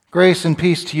Grace and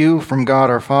peace to you from God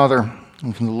our Father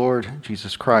and from the Lord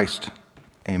Jesus Christ.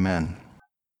 Amen.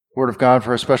 Word of God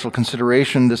for a special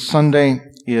consideration this Sunday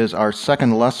is our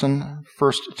second lesson,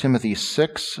 1 Timothy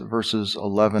 6, verses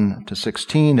 11 to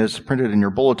 16, as printed in your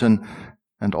bulletin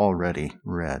and already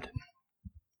read.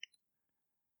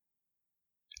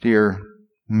 Dear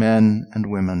men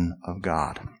and women of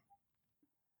God,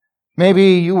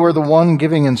 maybe you were the one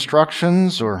giving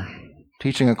instructions or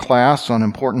teaching a class on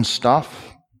important stuff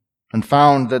and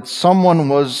found that someone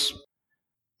was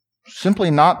simply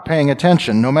not paying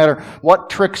attention, no matter what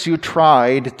tricks you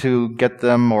tried to get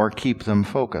them or keep them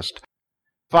focused.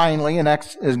 Finally, in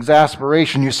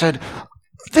exasperation, you said,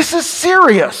 "This is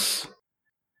serious!"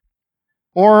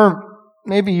 Or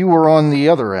maybe you were on the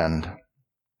other end,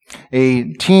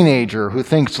 a teenager who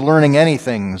thinks learning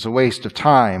anything is a waste of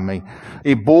time,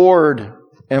 a bored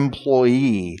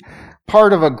employee,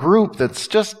 part of a group that's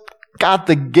just got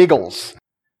the giggles.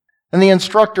 And the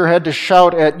instructor had to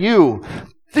shout at you,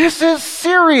 "This is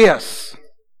serious!"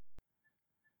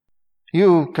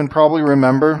 You can probably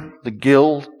remember the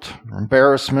guilt, or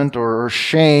embarrassment, or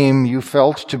shame you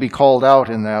felt to be called out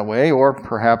in that way, or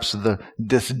perhaps the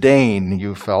disdain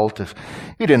you felt if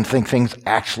you didn't think things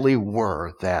actually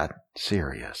were that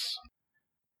serious.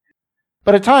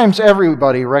 But at times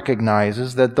everybody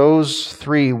recognizes that those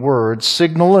three words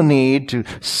signal a need to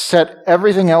set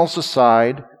everything else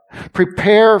aside,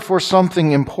 prepare for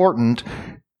something important,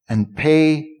 and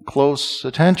pay close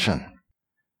attention.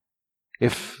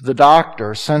 If the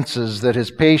doctor senses that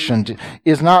his patient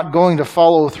is not going to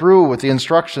follow through with the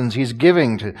instructions he's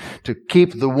giving to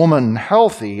keep the woman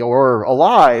healthy or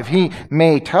alive, he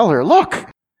may tell her, "Look,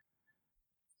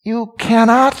 you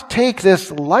cannot take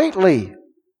this lightly.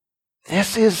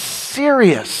 This is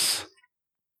serious."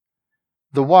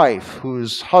 The wife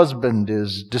whose husband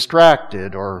is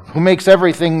distracted or who makes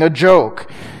everything a joke,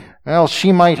 well,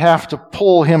 she might have to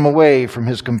pull him away from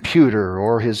his computer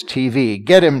or his TV,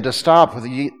 get him to stop with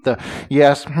the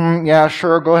yes, yeah,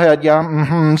 sure, go ahead, yeah,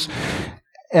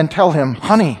 and tell him,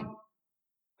 "Honey,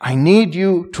 I need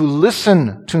you to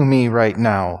listen to me right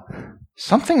now.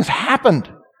 Something's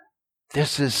happened.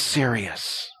 This is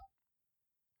serious."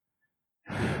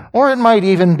 Or it might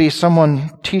even be someone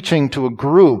teaching to a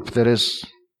group that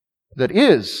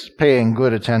is paying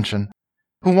good attention,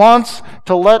 who wants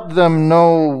to let them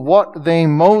know what they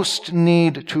most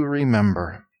need to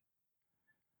remember.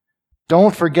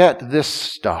 Don't forget this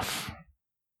stuff.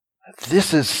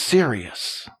 This is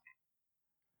serious.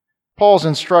 Paul's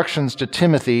instructions to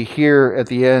Timothy here at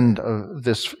the end of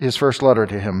his first letter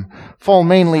to him fall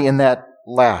mainly in that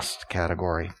last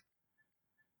category.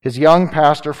 His young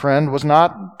pastor friend was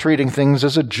not treating things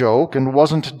as a joke and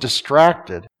wasn't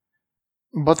distracted.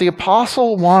 But the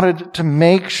apostle wanted to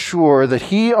make sure that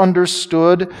he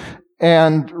understood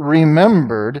and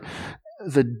remembered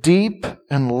the deep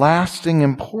and lasting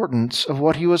importance of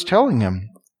what he was telling him.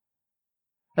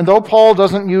 And though Paul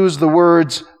doesn't use the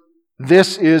words,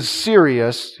 "This is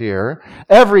serious" here,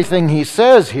 everything he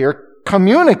says here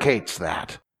communicates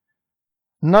that.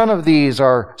 None of these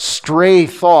are stray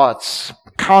thoughts,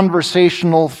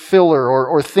 conversational filler,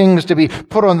 or things to be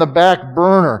put on the back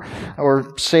burner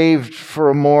or saved for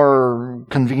a more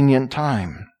convenient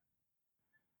time.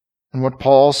 And what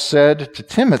Paul said to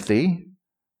Timothy,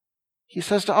 he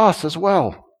says to us as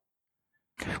well.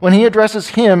 When he addresses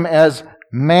him as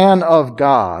man of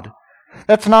God,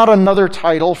 that's not another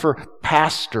title for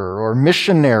pastor or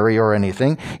missionary or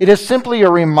anything. It is simply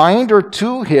a reminder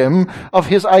to him of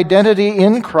his identity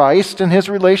in Christ and his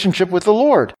relationship with the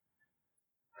Lord.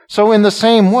 So in the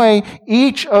same way,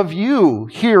 each of you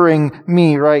hearing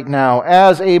me right now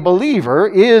as a believer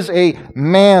is a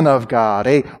man of God,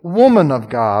 a woman of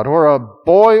God, or a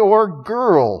boy or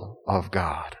girl of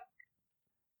God.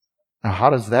 Now, how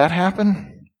does that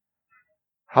happen?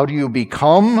 How do you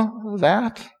become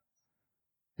that?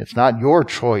 It's not your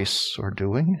choice or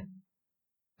doing.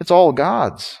 It's all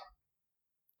God's.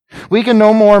 We can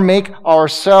no more make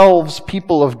ourselves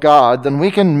people of God than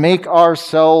we can make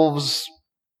ourselves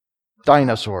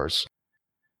dinosaurs.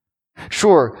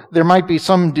 Sure, there might be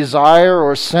some desire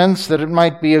or sense that it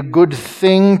might be a good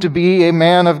thing to be a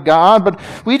man of God, but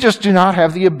we just do not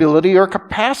have the ability or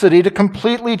capacity to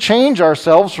completely change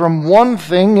ourselves from one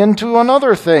thing into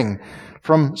another thing,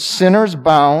 from sinners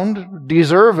bound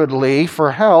deservedly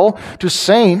for hell to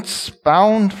saints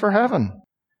bound for heaven.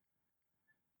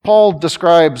 Paul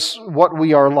describes what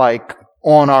we are like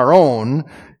on our own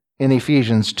in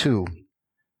Ephesians 2.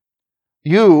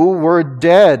 You were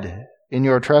dead in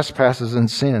your trespasses and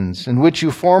sins, in which you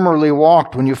formerly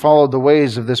walked when you followed the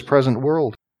ways of this present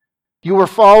world. You were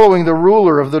following the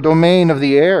ruler of the domain of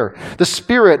the air, the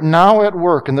spirit now at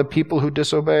work in the people who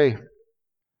disobey.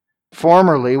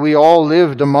 Formerly, we all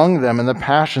lived among them in the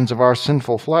passions of our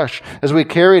sinful flesh, as we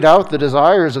carried out the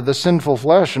desires of the sinful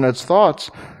flesh and its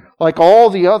thoughts. Like all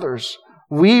the others,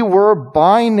 we were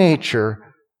by nature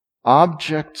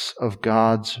objects of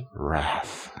God's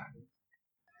wrath.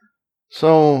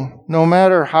 So, no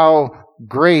matter how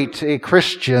great a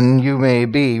Christian you may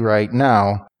be right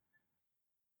now,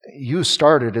 you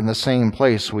started in the same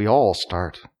place we all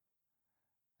start,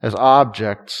 as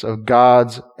objects of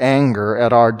God's anger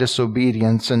at our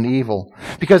disobedience and evil.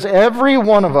 Because every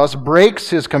one of us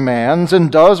breaks His commands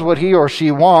and does what he or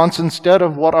she wants instead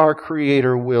of what our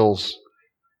Creator wills.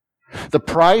 The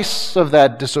price of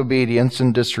that disobedience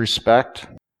and disrespect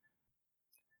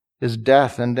is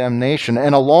death and damnation,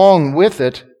 and along with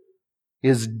it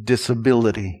is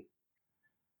disability.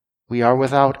 We are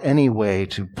without any way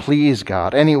to please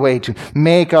God, any way to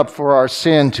make up for our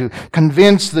sin, to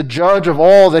convince the judge of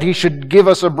all that he should give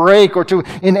us a break, or to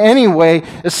in any way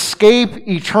escape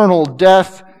eternal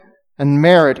death and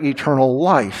merit eternal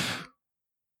life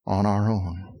on our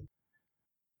own.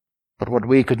 But what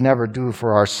we could never do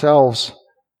for ourselves,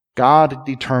 God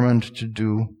determined to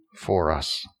do for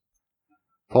us.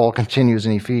 Paul continues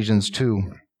in Ephesians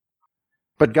 2.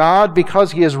 But God,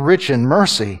 because He is rich in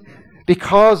mercy,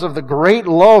 because of the great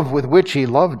love with which He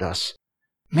loved us,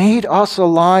 made us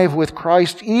alive with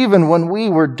Christ even when we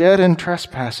were dead in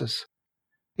trespasses.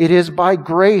 It is by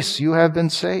grace you have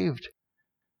been saved.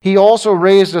 He also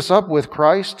raised us up with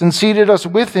Christ and seated us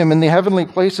with Him in the heavenly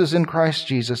places in Christ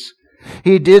Jesus.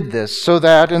 He did this so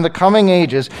that in the coming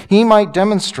ages He might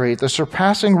demonstrate the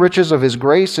surpassing riches of His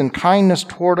grace and kindness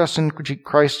toward us in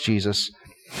Christ Jesus.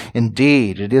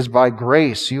 Indeed, it is by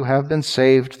grace you have been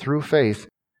saved through faith.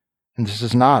 And this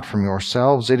is not from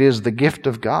yourselves, it is the gift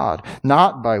of God,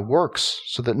 not by works,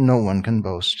 so that no one can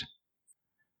boast.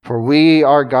 For we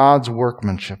are God's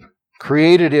workmanship,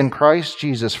 created in Christ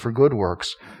Jesus for good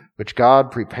works, which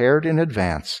God prepared in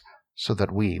advance so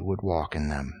that we would walk in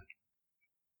them.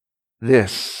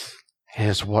 This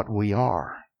is what we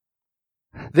are.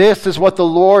 This is what the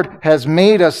Lord has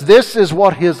made us. This is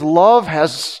what His love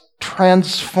has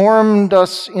transformed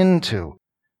us into.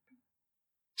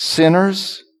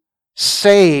 Sinners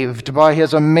saved by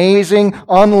His amazing,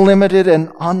 unlimited,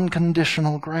 and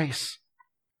unconditional grace.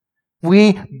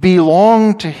 We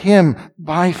belong to Him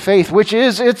by faith, which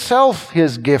is itself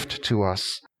His gift to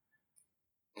us.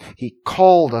 He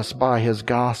called us by His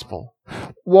gospel,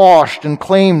 washed and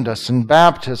claimed us in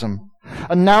baptism,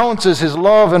 announces His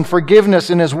love and forgiveness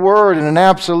in His word and in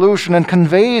absolution, and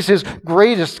conveys His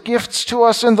greatest gifts to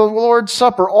us in the Lord's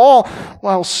Supper, all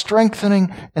while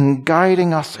strengthening and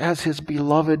guiding us as His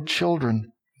beloved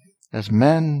children, as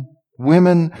men,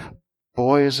 women,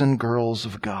 boys, and girls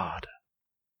of God.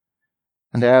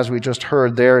 And as we just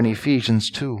heard there in Ephesians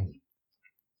 2,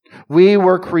 we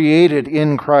were created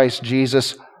in Christ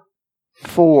Jesus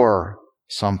for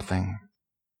something.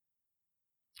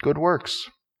 Good works.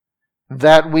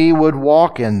 That we would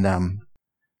walk in them.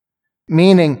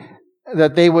 Meaning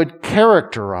that they would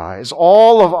characterize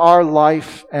all of our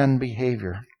life and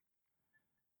behavior.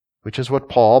 Which is what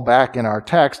Paul, back in our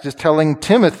text, is telling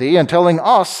Timothy and telling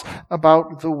us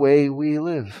about the way we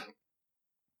live.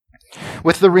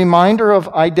 With the reminder of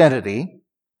identity,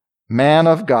 man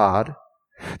of God,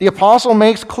 the apostle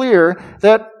makes clear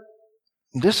that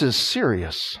this is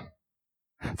serious.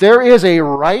 There is a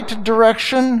right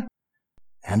direction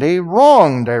and a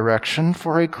wrong direction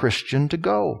for a Christian to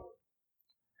go.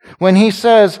 When he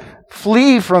says,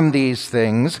 flee from these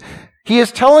things, he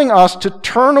is telling us to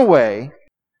turn away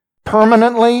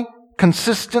permanently,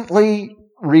 consistently,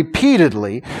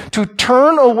 repeatedly, to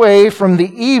turn away from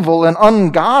the evil and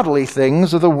ungodly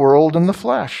things of the world and the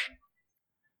flesh.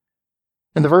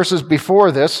 In the verses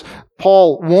before this,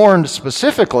 Paul warned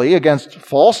specifically against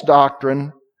false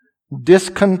doctrine,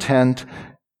 discontent,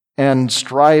 and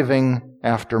striving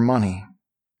after money.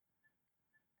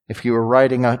 If he were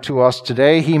writing to us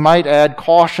today, he might add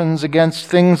cautions against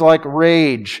things like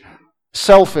rage,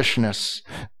 selfishness,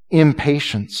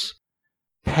 impatience,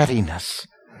 pettiness,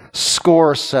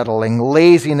 score settling,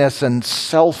 laziness, and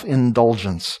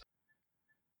self-indulgence.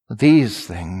 These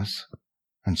things,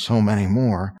 and so many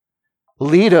more,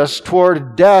 lead us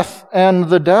toward death and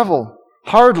the devil,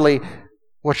 hardly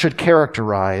what should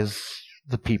characterize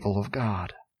the people of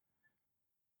God.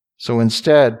 So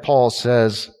instead, Paul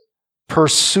says,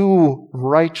 pursue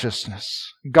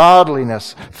righteousness,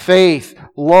 godliness, faith,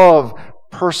 love,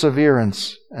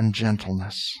 perseverance, and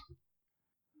gentleness.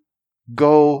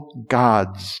 Go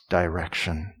God's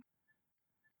direction.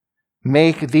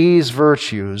 Make these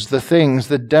virtues the things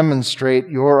that demonstrate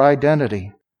your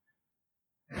identity.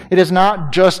 It is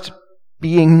not just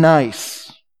being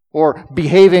nice or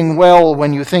behaving well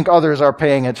when you think others are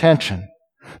paying attention.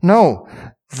 No,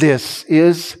 this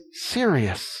is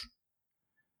serious.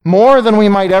 More than we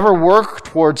might ever work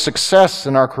toward success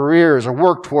in our careers or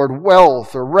work toward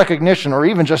wealth or recognition or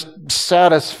even just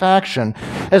satisfaction.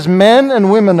 As men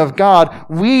and women of God,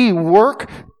 we work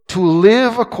to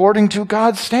live according to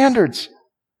God's standards.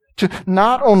 To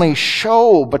not only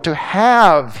show, but to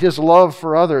have His love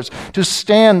for others. To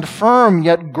stand firm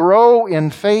yet grow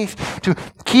in faith. To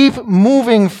keep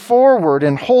moving forward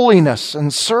in holiness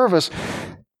and service.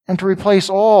 And to replace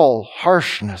all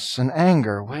harshness and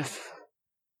anger with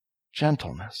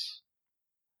gentleness.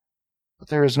 But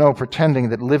there is no pretending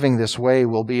that living this way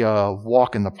will be a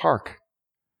walk in the park.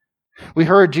 We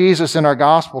heard Jesus in our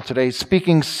gospel today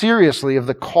speaking seriously of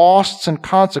the costs and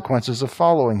consequences of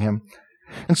following Him.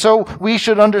 And so we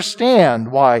should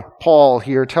understand why Paul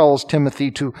here tells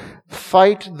Timothy to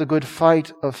fight the good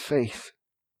fight of faith.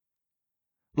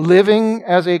 Living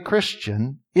as a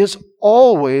Christian is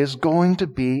always going to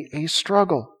be a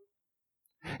struggle.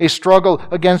 A struggle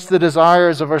against the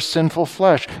desires of our sinful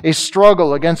flesh. A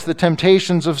struggle against the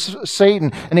temptations of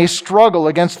Satan. And a struggle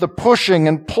against the pushing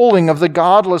and pulling of the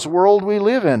godless world we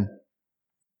live in.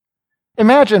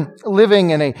 Imagine living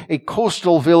in a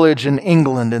coastal village in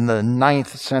England in the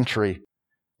 9th century,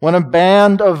 when a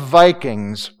band of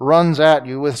Vikings runs at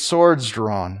you with swords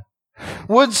drawn.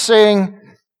 Would saying,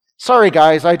 "Sorry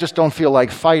guys, I just don't feel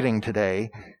like fighting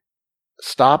today,"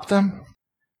 stop them?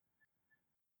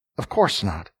 Of course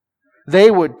not.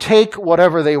 They would take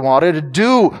whatever they wanted,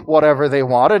 do whatever they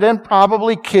wanted, and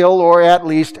probably kill or at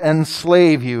least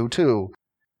enslave you too.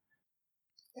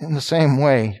 In the same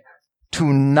way, to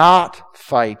not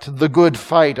fight the good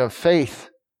fight of faith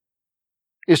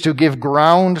is to give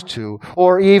ground to,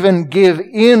 or even give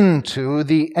in to,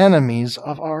 the enemies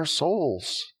of our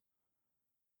souls.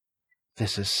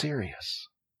 This is serious.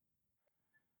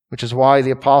 Which is why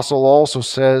the apostle also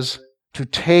says, to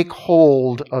take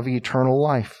hold of eternal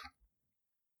life.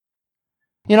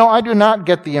 You know, I do not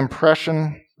get the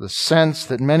impression, the sense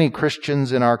that many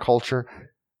Christians in our culture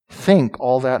think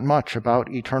all that much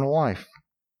about eternal life.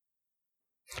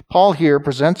 Paul here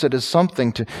presents it as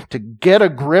something to get a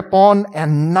grip on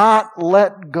and not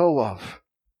let go of.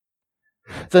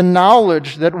 The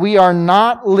knowledge that we are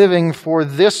not living for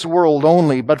this world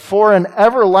only, but for an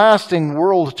everlasting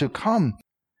world to come,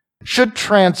 should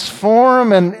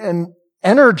transform and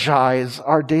energize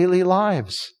our daily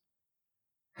lives.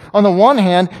 On the one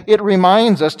hand, it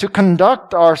reminds us to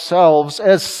conduct ourselves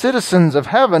as citizens of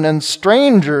heaven and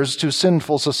strangers to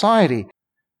sinful society.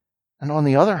 And on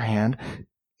the other hand,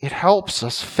 it helps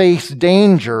us face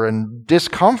danger and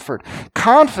discomfort,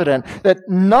 confident that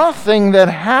nothing that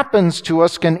happens to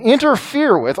us can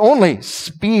interfere with, only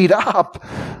speed up,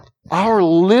 our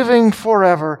living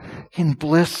forever in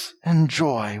bliss and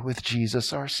joy with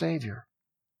Jesus our Savior.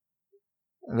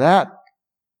 That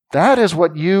is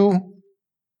what you,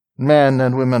 men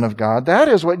and women of God, that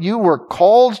is what you were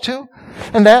called to.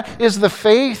 And that is the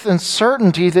faith and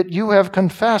certainty that you have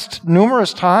confessed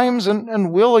numerous times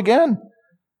and will again.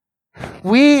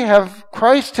 We have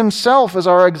Christ Himself as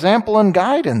our example and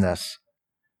guide in this.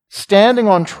 Standing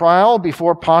on trial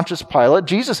before Pontius Pilate,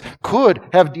 Jesus could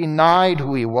have denied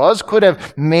who He was, could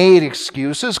have made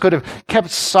excuses, could have kept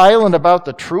silent about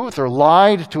the truth or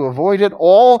lied to avoid it,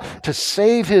 all to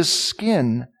save His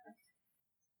skin.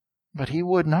 But He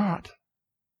would not.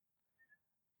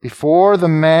 Before the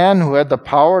man who had the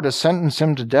power to sentence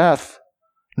Him to death,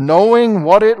 knowing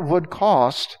what it would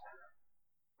cost,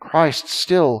 Christ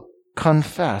still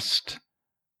confessed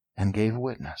and gave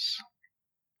witness.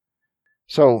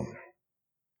 So,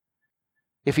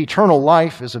 if eternal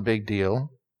life is a big deal,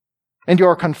 and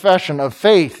your confession of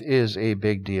faith is a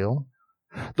big deal,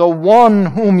 the one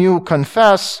whom you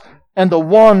confess and the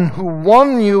one who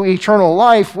won you eternal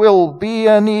life will be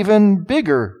an even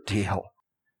bigger deal.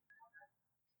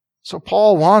 So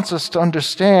Paul wants us to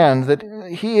understand that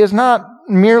he is not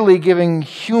merely giving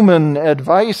human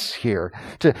advice here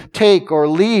to take or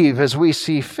leave as we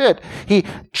see fit. He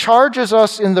charges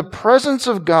us in the presence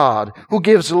of God, who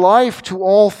gives life to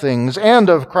all things, and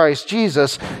of Christ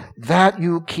Jesus, that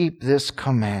you keep this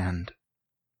command.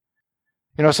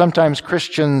 You know, sometimes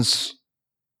Christians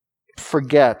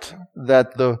forget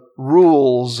that the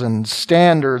rules and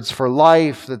standards for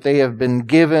life that they have been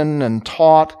given and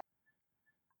taught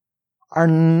are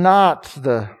not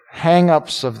the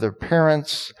hang-ups of their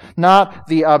parents, not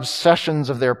the obsessions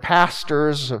of their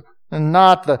pastors, and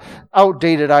not the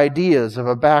outdated ideas of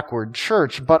a backward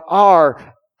church, but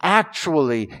are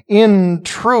actually, in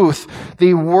truth,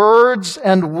 the words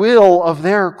and will of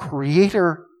their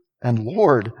Creator and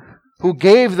Lord, who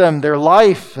gave them their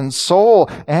life and soul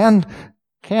and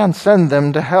can send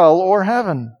them to hell or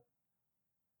heaven.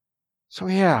 So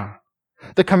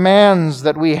the commands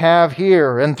that we have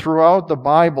here and throughout the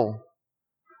Bible,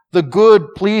 the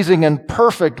good, pleasing, and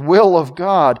perfect will of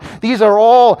God, these are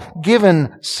all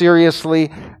given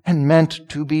seriously and meant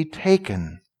to be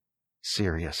taken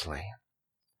seriously.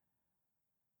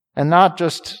 And not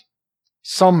just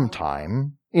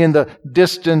sometime in the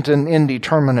distant and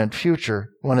indeterminate future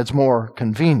when it's more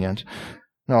convenient.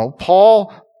 No,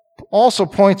 Paul also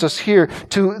points us here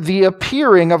to the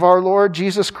appearing of our Lord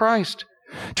Jesus Christ,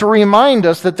 to remind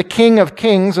us that the King of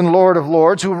Kings and Lord of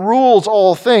Lords, who rules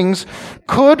all things,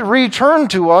 could return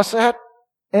to us at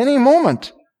any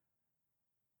moment,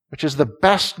 which is the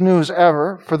best news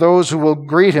ever for those who will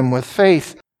greet him with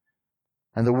faith,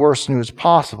 and the worst news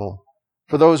possible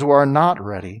for those who are not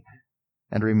ready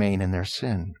and remain in their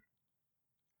sin.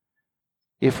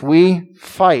 If we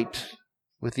fight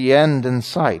with the end in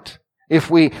sight, if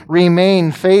we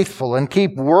remain faithful and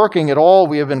keep working at all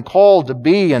we have been called to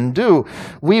be and do,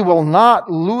 we will not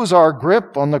lose our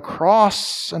grip on the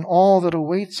cross and all that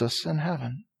awaits us in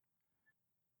heaven.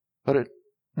 But it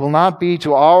will not be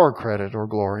to our credit or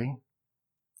glory.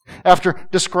 After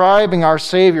describing our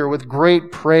Savior with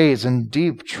great praise and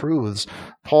deep truths,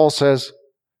 Paul says,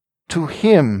 "To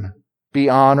him be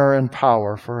honor and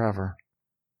power forever."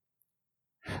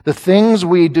 The things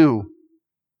we do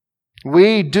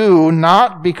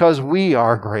not because we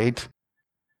are great,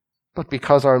 but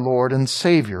because our Lord and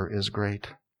Savior is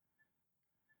great.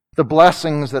 The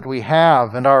blessings that we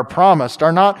have and are promised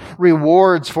are not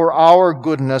rewards for our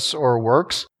goodness or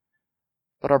works,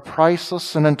 but are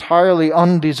priceless and entirely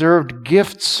undeserved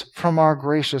gifts from our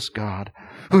gracious God,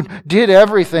 who did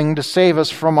everything to save us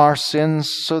from our sins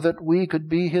so that we could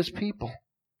be his people.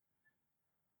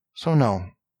 So no,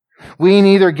 we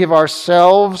neither give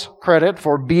ourselves credit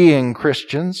for being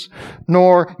Christians,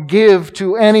 nor give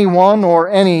to anyone or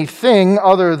anything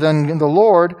other than the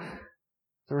Lord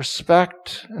the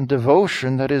respect and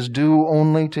devotion that is due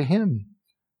only to him.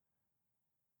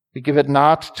 We give it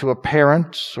not to a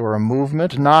parent or a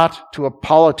movement, not to a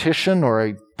politician or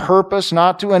a purpose,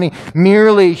 not to any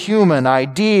merely human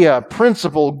idea,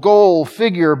 principle, goal,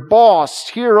 figure, boss,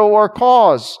 hero, or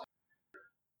cause.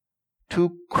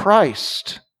 To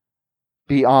Christ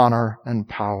be honor and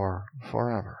power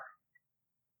forever.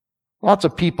 Lots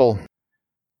of people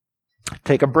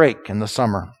take a break in the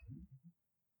summer.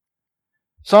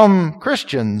 Some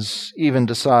Christians even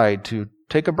decide to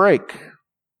take a break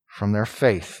from their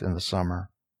faith in the summer.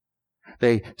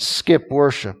 They skip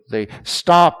worship. They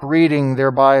stop reading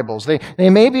their Bibles. They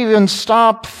maybe even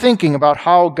stop thinking about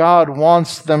how God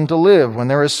wants them to live when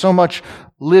there is so much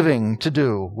living to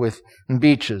do with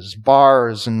beaches,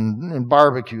 bars, and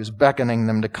barbecues beckoning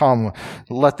them to come,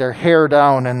 let their hair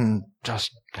down and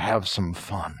just have some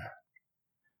fun.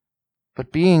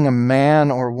 But being a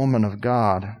man or woman of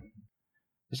God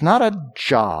is not a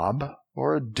job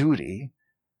or a duty.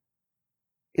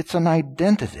 It's an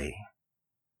identity.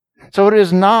 So it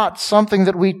is not something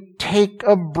that we take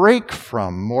a break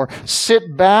from or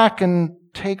sit back and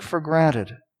take for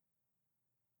granted.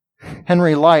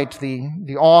 Henry Light,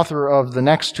 the author of the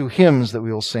next two hymns that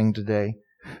we will sing today,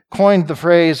 coined the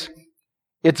phrase,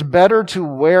 "It's better to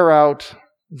wear out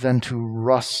than to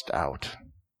rust out."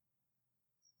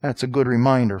 That's a good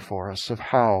reminder for us of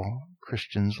how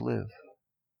Christians live.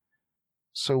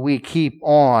 So we keep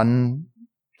on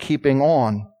keeping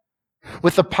on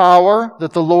with the power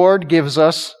that the Lord gives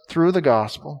us through the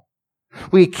gospel.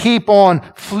 We keep on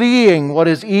fleeing what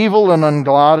is evil and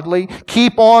ungodly,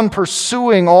 keep on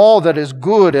pursuing all that is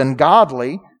good and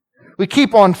godly. We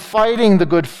keep on fighting the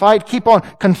good fight, keep on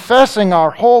confessing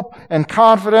our hope and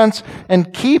confidence,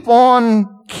 and keep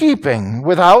on keeping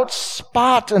without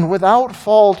spot and without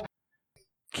fault,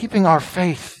 keeping our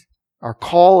faith, our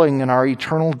calling, and our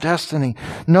eternal destiny,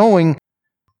 knowing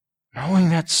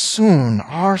that soon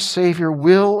our Savior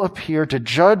will appear to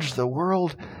judge the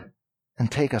world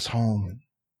and take us home.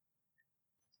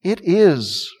 It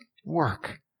is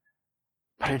work,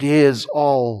 but it is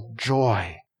all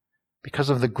joy because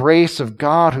of the grace of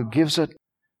God who gives it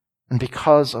and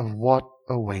because of what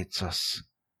awaits us.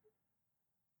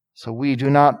 So we do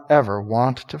not ever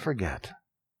want to forget.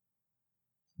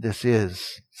 This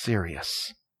is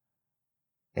serious.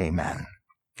 Amen.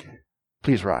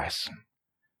 Please rise.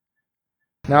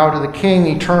 Now to the King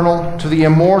eternal, to the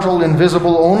immortal,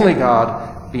 invisible, only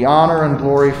God, be honor and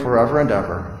glory forever and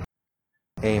ever.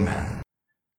 Amen.